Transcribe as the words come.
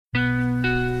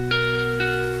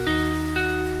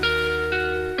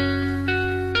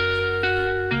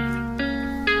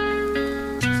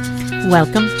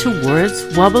Welcome to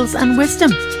Words, Wobbles and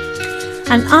Wisdom,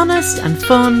 an honest and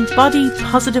fun body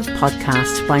positive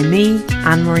podcast by me,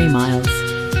 Anne-Marie Miles.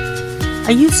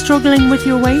 Are you struggling with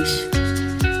your weight?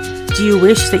 Do you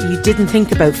wish that you didn't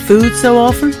think about food so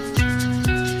often?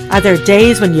 Are there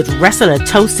days when you'd wrestle a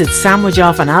toasted sandwich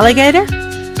off an alligator?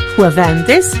 Well then,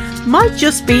 this might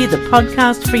just be the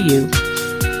podcast for you.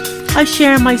 I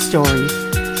share my story,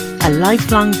 a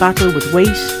lifelong battle with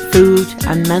weight, food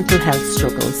and mental health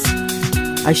struggles.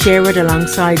 I share it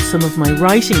alongside some of my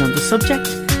writing on the subject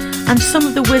and some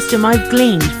of the wisdom I've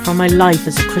gleaned from my life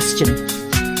as a Christian.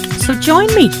 So join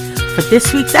me for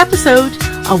this week's episode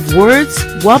of Words,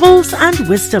 Wobbles and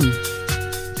Wisdom.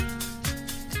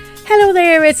 Hello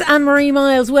there, it's Anne-Marie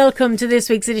Miles. Welcome to this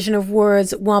week's edition of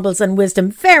Words, Wobbles and Wisdom.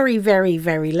 Very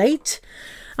late.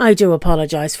 I do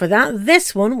apologise for that.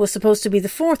 This one was supposed to be the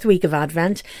fourth week of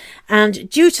Advent, and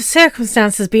due to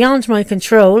circumstances beyond my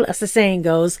control, as the saying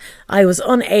goes, I was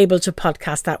unable to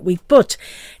podcast that week. But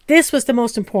this was the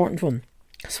most important one,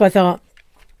 so I thought,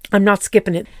 I'm not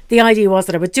skipping it. The idea was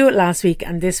that I would do it last week,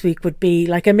 and this week would be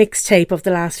like a mixtape of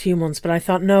the last few months. But I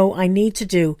thought, no, I need to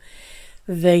do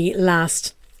the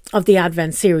last of the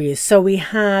Advent series. So we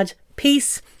had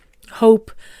peace,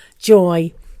 hope,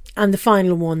 joy, and the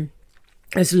final one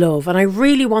is love. And I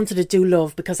really wanted to do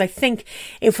love because I think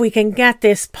if we can get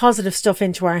this positive stuff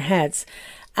into our heads,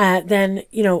 then,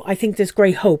 I think there's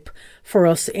great hope for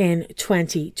us in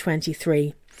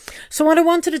 2023. So what I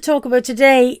wanted to talk about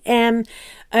today,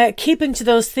 keeping to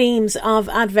those themes of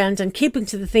Advent and keeping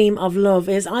to the theme of love,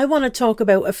 is I want to talk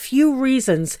about a few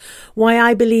reasons why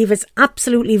I believe it's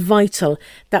absolutely vital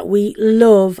that we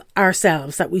love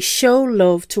ourselves, that we show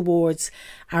love towards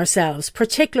ourselves,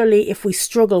 particularly if we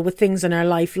struggle with things in our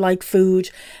life like food,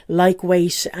 like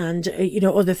weight, and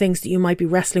other things that you might be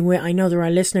wrestling with. I know there are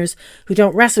listeners who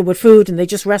don't wrestle with food and they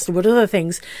just wrestle with other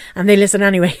things and they listen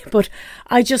anyway, but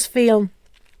I just feel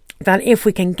that if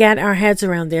we can get our heads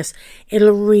around this,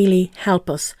 it'll really help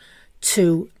us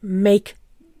to make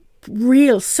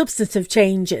real substantive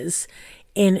changes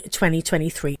in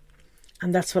 2023.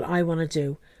 And that's what I want to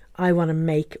do. I want to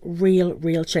make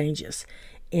real changes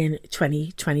in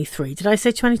 2023. Did I say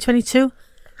 2022?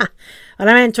 Well, I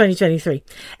meant 2023.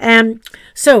 I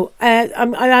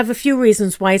have a few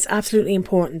reasons why it's absolutely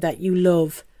important that you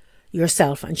love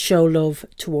yourself and show love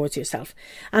towards yourself.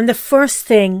 And the first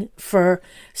thing, for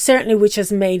certainly, which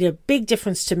has made a big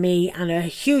difference to me and a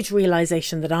huge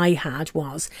realization that I had,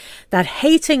 was that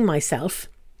hating myself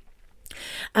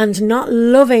and not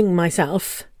loving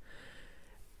myself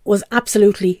was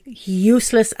absolutely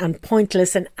useless and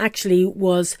pointless, and actually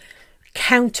was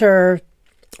counterproductive.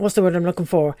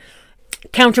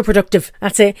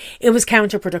 That's it. It was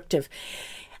counterproductive.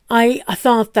 I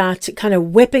thought that kind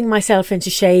of whipping myself into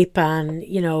shape and,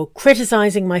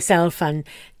 criticizing myself and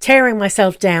tearing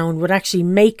myself down would actually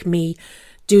make me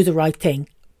do the right thing.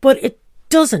 But it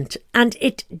doesn't, and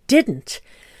it didn't.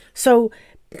 So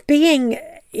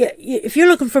if you're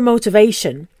looking for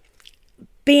motivation,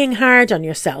 being hard on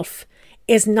yourself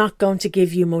is not going to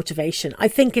give you motivation. I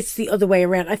think it's the other way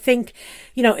around. I think,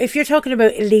 if you're talking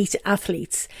about elite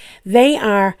athletes, they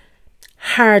are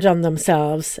hard on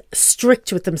themselves,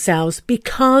 strict with themselves,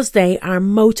 because they are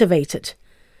motivated.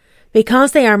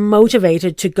 Because they are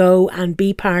motivated to go and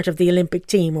be part of the Olympic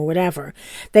team or whatever,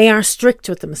 they are strict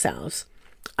with themselves.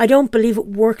 I don't believe it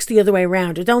works the other way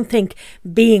around. I don't think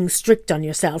being strict on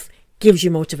yourself gives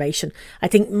you motivation. I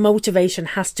think motivation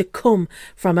has to come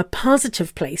from a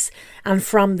positive place, and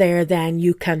from there then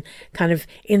you can kind of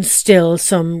instill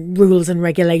some rules and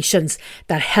regulations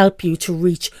that help you to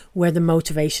reach where the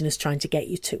motivation is trying to get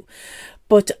you to.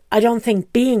 But I don't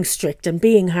think being strict and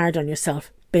being hard on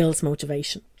yourself builds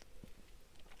motivation.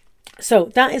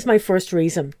 So that is my first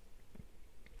reason,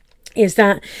 is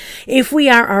that if we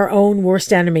are our own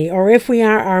worst enemy, or if we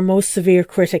are our most severe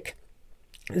critic,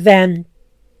 then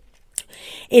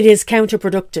it is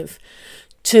counterproductive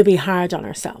to be hard on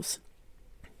ourselves.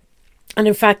 And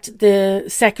in fact, the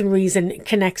second reason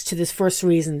connects to this first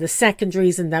reason. The second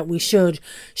reason that we should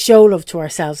show love to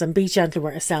ourselves and be gentle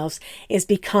with ourselves is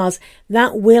because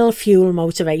that will fuel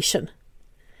motivation.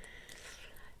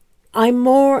 I'm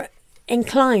more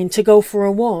inclined to go for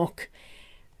a walk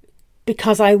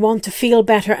because I want to feel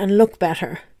better and look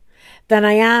better than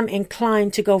I am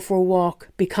inclined to go for a walk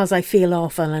because I feel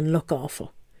awful and look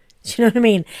awful. Do you know what I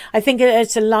mean? I think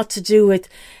it's a lot to do with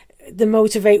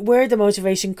where the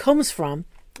motivation comes from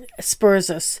spurs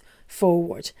us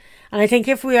forward. And I think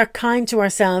if we are kind to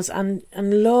ourselves and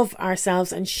love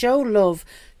ourselves and show love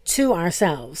to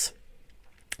ourselves,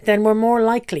 then we're more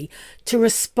likely to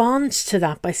respond to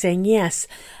that by saying, yes,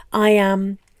 I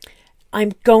am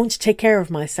I'm going to take care of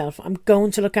myself. I'm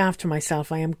going to look after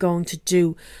myself. I am going to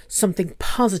do something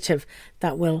positive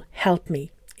that will help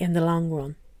me in the long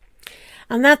run.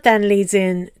 And that then leads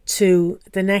in to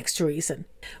the next reason,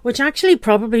 which actually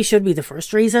probably should be the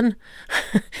first reason.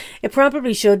 It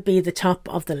probably should be the top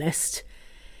of the list,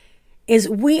 is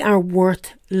we are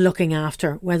worth looking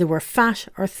after, whether we're fat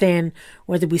or thin,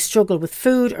 whether we struggle with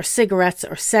food or cigarettes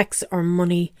or sex or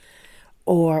money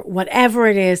or whatever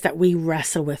it is that we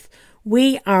wrestle with.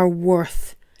 We are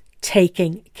worth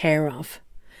taking care of.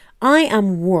 I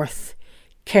am worth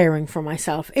caring for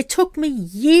myself. It took me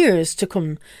years to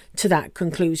come to that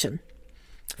conclusion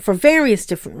for various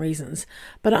different reasons,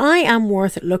 but I am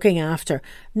worth looking after,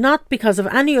 not because of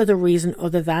any other reason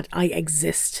other that I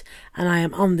exist and I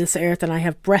am on this earth and I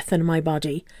have breath in my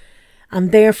body,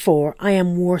 and therefore I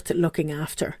am worth looking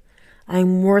after.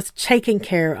 I'm worth taking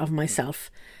care of myself,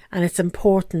 and it's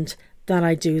important that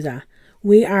I do that.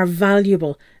 We are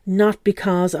valuable not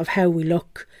because of how we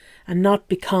look and not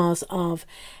because of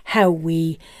how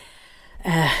we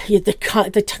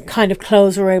the kind of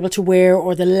clothes we're able to wear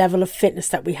or the level of fitness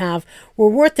that we have. We're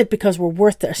worth it because we're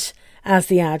worth it, as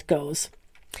the ad goes.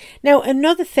 Now,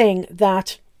 another thing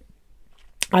that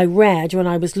I read when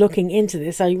I was looking into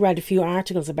this, I read a few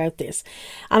articles about this,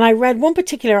 and I read one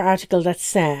particular article that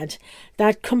said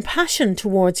that compassion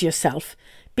towards yourself,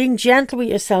 being gentle with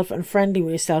yourself and friendly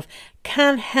with yourself,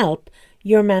 can help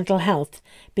your mental health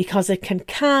because it can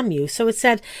calm you. So it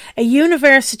said a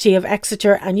University of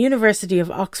Exeter and University of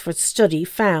Oxford study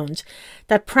found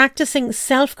that practicing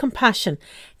self-compassion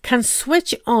can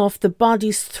switch off the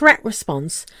body's threat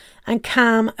response and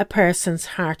calm a person's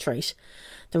heart rate.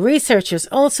 The researchers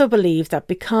also believe that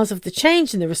because of the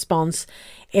change in the response,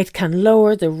 it can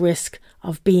lower the risk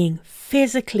of being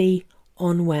physically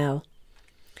unwell.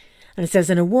 And it says,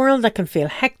 in a world that can feel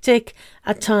hectic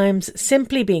at times,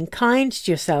 simply being kind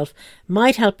to yourself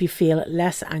might help you feel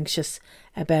less anxious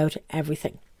about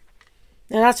everything.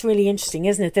 Now that's really interesting,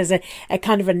 isn't it? There's a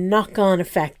kind of a knock-on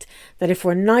effect that if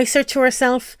we're nicer to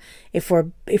ourselves, if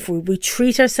we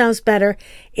treat ourselves better,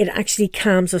 it actually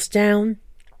calms us down.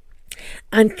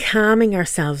 And calming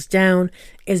ourselves down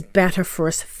is better for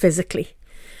us physically.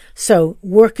 So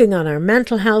working on our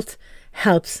mental health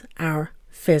helps our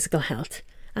physical health.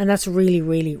 And that's really,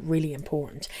 really, really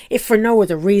important. If for no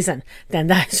other reason, then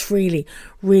that's really,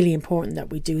 really important that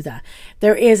we do that.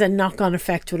 There is a knock-on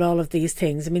effect with all of these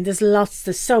things. I mean, there's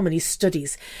so many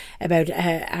studies about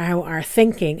how our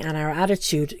thinking and our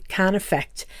attitude can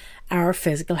affect our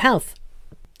physical health.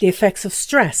 The effects of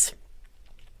stress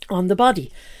on the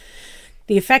body.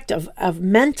 The effect of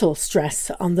mental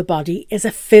stress on the body is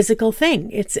a physical thing.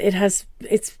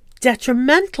 It's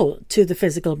detrimental to the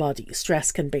physical body,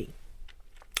 stress can be.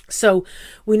 So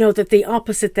we know that the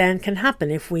opposite then can happen.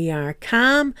 If we are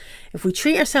calm, if we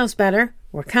treat ourselves better,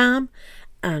 we're calm,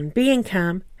 and being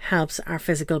calm helps our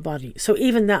physical body. So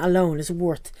even that alone is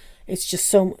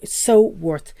it's so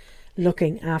worth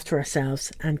looking after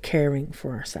ourselves and caring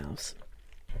for ourselves.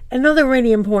 Another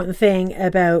really important thing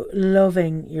about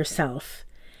loving yourself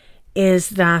is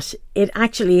that it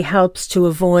actually helps to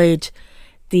avoid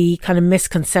the kind of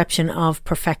misconception of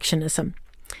perfectionism.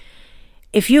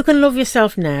 If you can love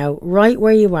yourself now, right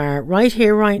where you are, right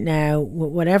here, right now,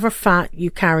 with whatever fat you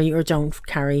carry or don't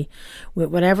carry, with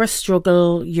whatever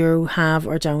struggle you have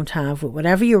or don't have, with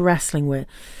whatever you're wrestling with,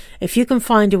 if you can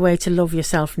find a way to love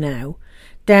yourself now,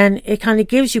 then it kind of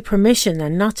gives you permission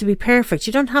then not to be perfect.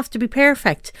 You don't have to be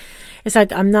perfect. It's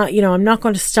like, I'm not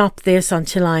going to stop this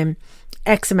until I'm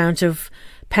X amount of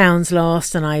pounds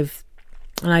lost and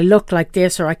I look like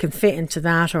this, or I can fit into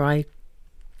that, or I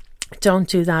don't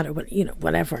do that, or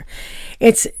whatever.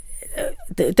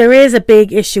 There is a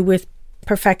big issue with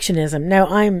perfectionism. Now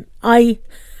I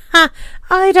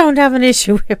don't have an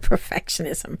issue with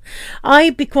perfectionism.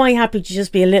 I'd be quite happy to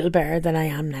just be a little better than I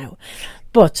am now.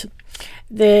 But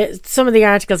some of the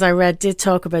articles I read did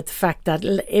talk about the fact that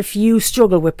if you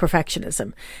struggle with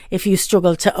perfectionism, if you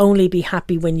struggle to only be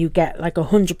happy when you get like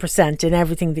 100% in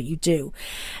everything that you do,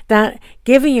 that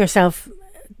giving yourself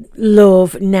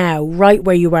love now, right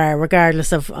where you are,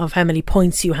 regardless of how many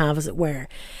points you have, as it were,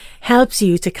 helps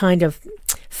you to kind of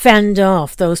fend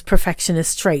off those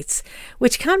perfectionist traits,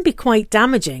 which can be quite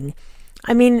damaging.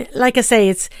 I mean, like I say,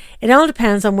 it all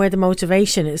depends on where the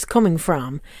motivation is coming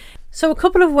from. So a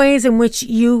couple of ways in which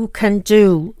you can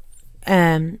do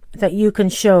that you can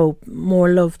show more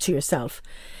love to yourself.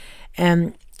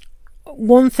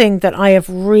 One thing that I have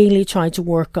really tried to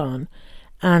work on,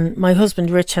 and my husband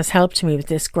Rich has helped me with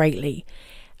this greatly,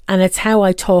 and it's how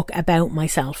I talk about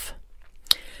myself.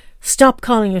 Stop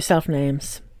calling yourself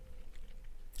names.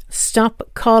 Stop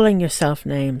calling yourself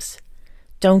names.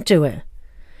 Don't do it.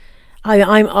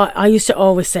 I used to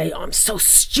always say, oh, I'm so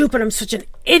stupid, I'm such an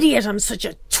idiot, I'm such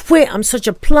a twit, I'm such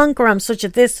a plonker, I'm such a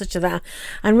this, such a that.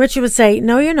 And Richard would say,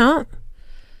 no, you're not.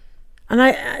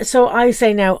 And so I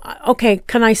say now, okay,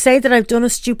 can I say that I've done a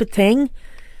stupid thing?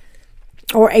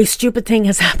 Or a stupid thing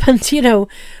has happened,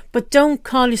 but don't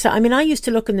call yourself. I mean, I used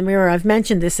to look in the mirror. I've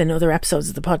mentioned this in other episodes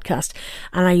of the podcast,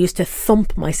 and I used to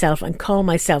thump myself and call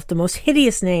myself the most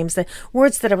hideous names, the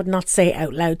words that I would not say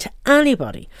out loud to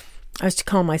anybody. I used to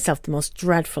call myself the most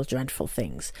dreadful, dreadful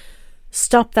things.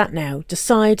 Stop that now.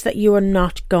 Decide that you are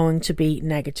not going to be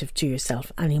negative to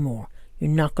yourself anymore. You're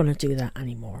not going to do that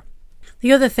anymore.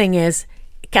 The other thing is,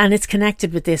 and it's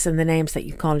connected with this and the names that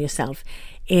you call yourself,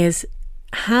 is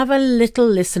have a little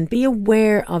listen. Be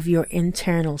aware of your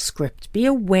internal script. Be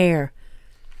aware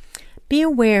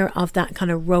of that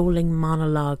kind of rolling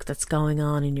monologue that's going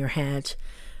on in your head.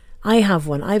 I have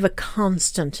one. I have a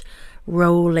constant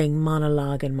rolling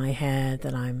monologue in my head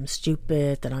that I'm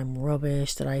stupid, that I'm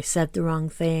rubbish, that I said the wrong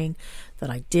thing, that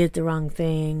I did the wrong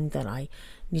thing, that I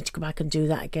need to go back and do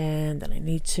that again, that I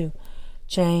need to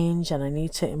change and I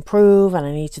need to improve and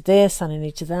I need to this and I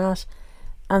need to that.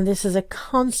 And this is a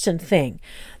constant thing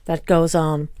that goes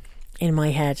on in my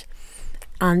head.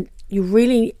 And you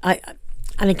really,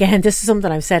 and again, this is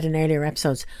something I've said in earlier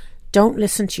episodes, don't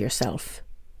listen to yourself.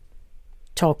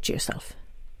 Talk to yourself.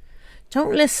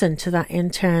 Don't listen to that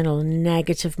internal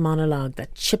negative monologue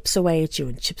that chips away at you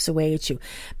and chips away at you.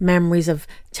 Memories of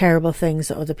terrible things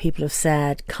that other people have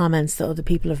said, comments that other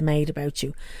people have made about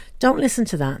you. Don't listen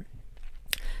to that.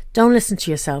 Don't listen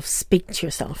to yourself. Speak to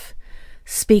yourself.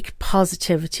 Speak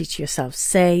positivity to yourself.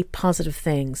 Say positive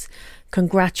things.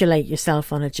 Congratulate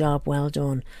yourself on a job well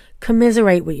done.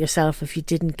 Commiserate with yourself if you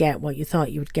didn't get what you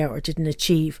thought you would get or didn't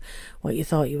achieve what you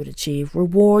thought you would achieve.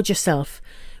 Reward yourself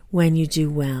when you do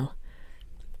well.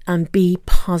 And be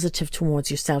positive towards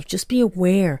yourself. Just be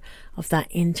aware of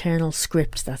that internal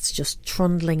script that's just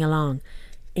trundling along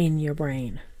in your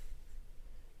brain.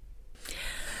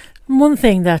 One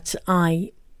thing that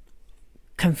I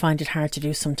can find it hard to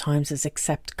do sometimes is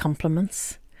accept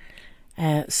compliments.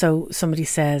 So somebody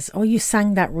says, oh, you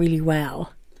sang that really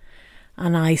well.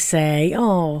 And I say,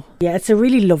 oh, yeah, it's a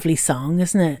really lovely song,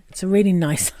 isn't it? It's a really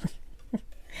nice song.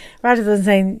 Rather than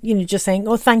saying, just saying,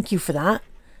 oh, thank you for that.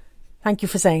 Thank you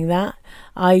for saying that.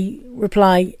 I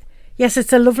reply, yes,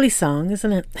 it's a lovely song,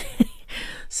 isn't it?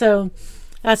 So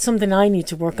that's something I need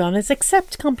to work on, is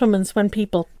accept compliments when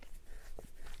people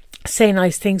say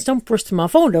nice things. Don't brush them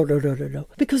off. Oh, no.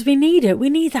 Because we need it.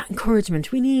 We need that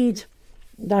encouragement. We need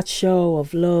that show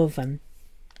of love and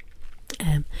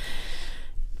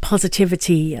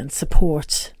positivity and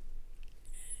support.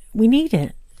 We need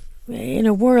it. In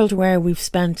a world where we've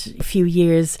spent a few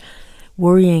years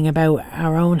worrying about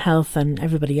our own health and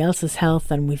everybody else's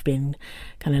health, and we've been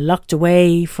kind of locked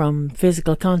away from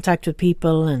physical contact with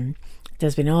people, and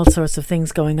there's been all sorts of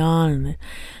things going on, and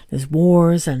there's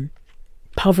wars and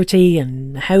poverty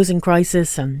and housing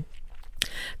crisis and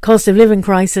cost of living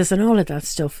crisis and all of that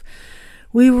stuff.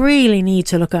 We really need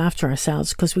to look after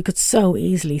ourselves, because we could so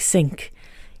easily sink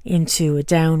into a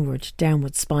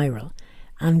downward spiral.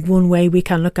 And one way we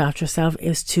can look after ourselves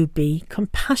is to be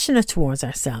compassionate towards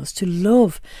ourselves, to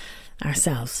love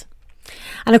ourselves.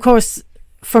 And of course,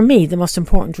 for me, the most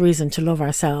important reason to love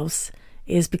ourselves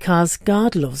is because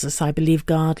God loves us. I believe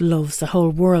God loves the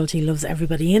whole world. He loves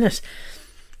everybody in it.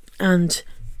 And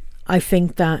I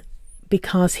think that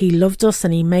because He loved us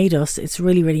and He made us, it's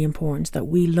really, really important that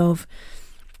we love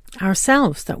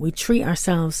ourselves, that we treat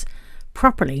ourselves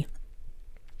properly,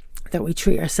 that we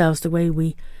treat ourselves the way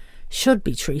we should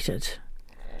be treated,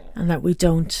 and that we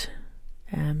don't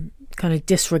kind of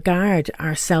disregard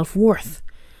our self-worth,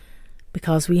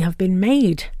 because we have been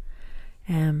made.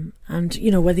 And,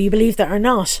 whether you believe that or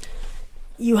not,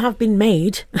 you have been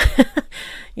made.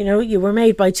 You were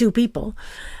made by two people.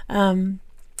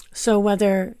 So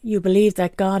whether you believe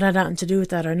that God had nothing to do with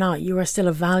that or not, you are still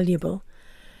a valuable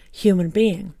human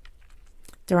being.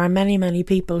 There are many, many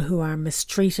people who are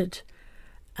mistreated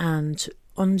and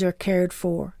under-cared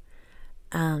for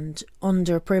and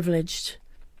underprivileged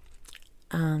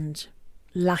and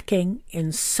lacking in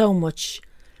so much.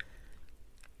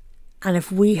 And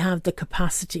if we have the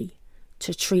capacity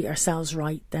to treat ourselves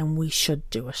right, then we should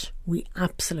do it. We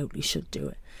absolutely should do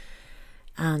it.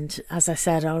 And as I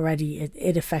said already,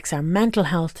 it affects our mental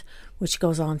health, which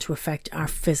goes on to affect our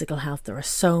physical health. There are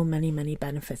so many, many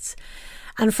benefits.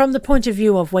 And from the point of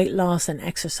view of weight loss and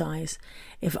exercise,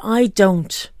 if I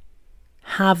don't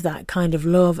have that kind of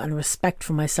love and respect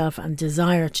for myself and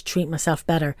desire to treat myself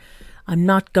better, I'm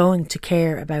not going to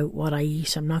care about what I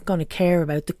eat. I'm not going to care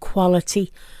about the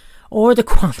quality or the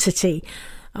quantity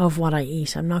of what I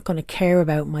eat. I'm not going to care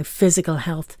about my physical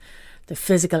health, the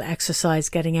physical exercise,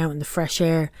 getting out in the fresh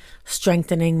air,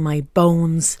 strengthening my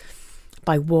bones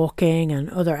by walking and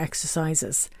other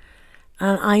exercises.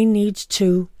 And I need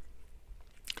to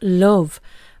love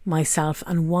myself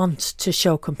and want to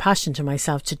show compassion to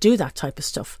myself to do that type of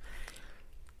stuff.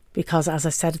 Because as I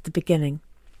said at the beginning,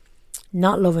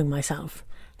 not loving myself,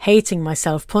 hating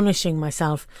myself, punishing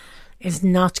myself is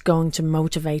not going to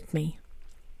motivate me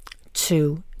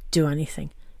to do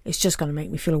anything. It's just going to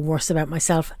make me feel worse about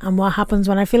myself. And what happens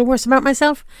when I feel worse about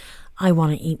myself? I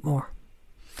want to eat more.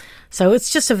 So it's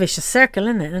just a vicious circle,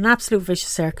 isn't it? An absolute vicious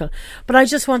circle. But I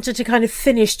just wanted to kind of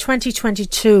finish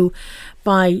 2022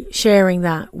 by sharing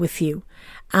that with you.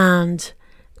 And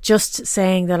just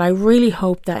saying that I really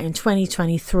hope that in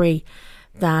 2023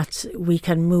 that we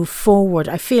can move forward.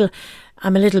 I feel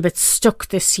I'm a little bit stuck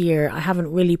this year. I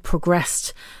haven't really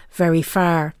progressed very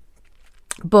far.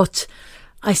 But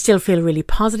I still feel really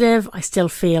positive. I still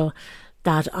feel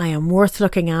that I am worth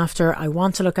looking after. I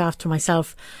want to look after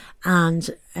myself. And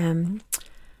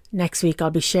next week I'll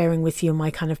be sharing with you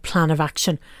my kind of plan of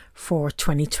action for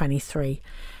 2023.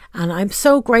 And I'm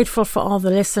so grateful for all the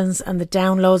listens and the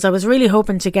downloads. I was really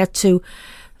hoping to get to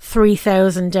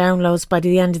 3,000 downloads by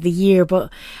the end of the year,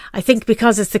 but I think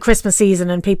because it's the Christmas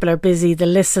season and people are busy, the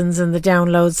listens and the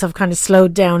downloads have kind of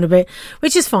slowed down a bit,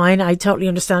 which is fine. I totally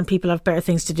understand people have better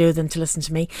things to do than to listen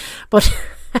to me. But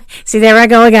see, there I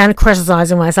go again,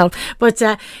 criticising myself. But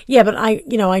but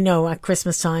I know at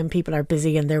Christmas time people are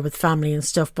busy and they're with family and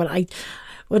stuff, but I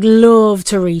would love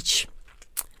to reach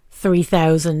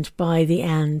 3,000 by the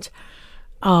end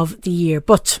of the year,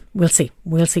 but we'll see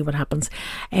what happens.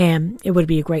 It would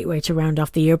be a great way to round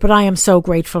off the year, but I am so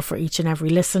grateful for each and every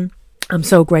listen. I'm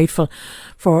so grateful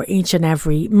for each and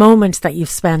every moment that you've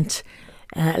spent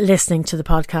listening to the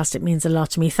podcast. It means a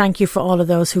lot to me. Thank you for all of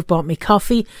those who've bought me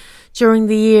coffee during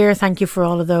the year. Thank you for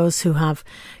all of those who have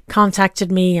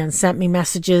contacted me and sent me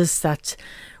messages that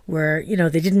were,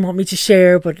 they didn't want me to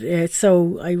share, but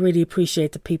so I really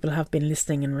appreciate that people have been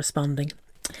listening and responding.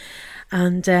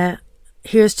 And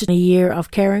here's to a year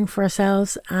of caring for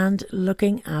ourselves and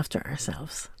looking after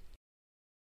ourselves.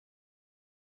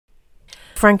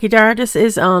 Frankie Dardis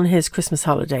is on his Christmas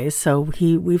holidays, so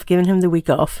we've given him the week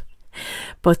off.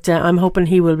 But I'm hoping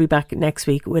he will be back next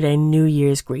week with a New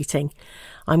Year's greeting.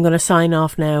 I'm going to sign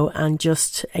off now and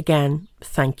just, again,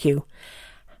 thank you.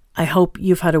 I hope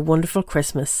you've had a wonderful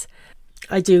Christmas.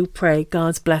 I do pray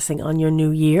God's blessing on your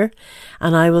new year,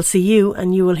 and I will see you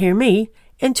and you will hear me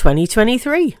in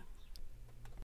 2023.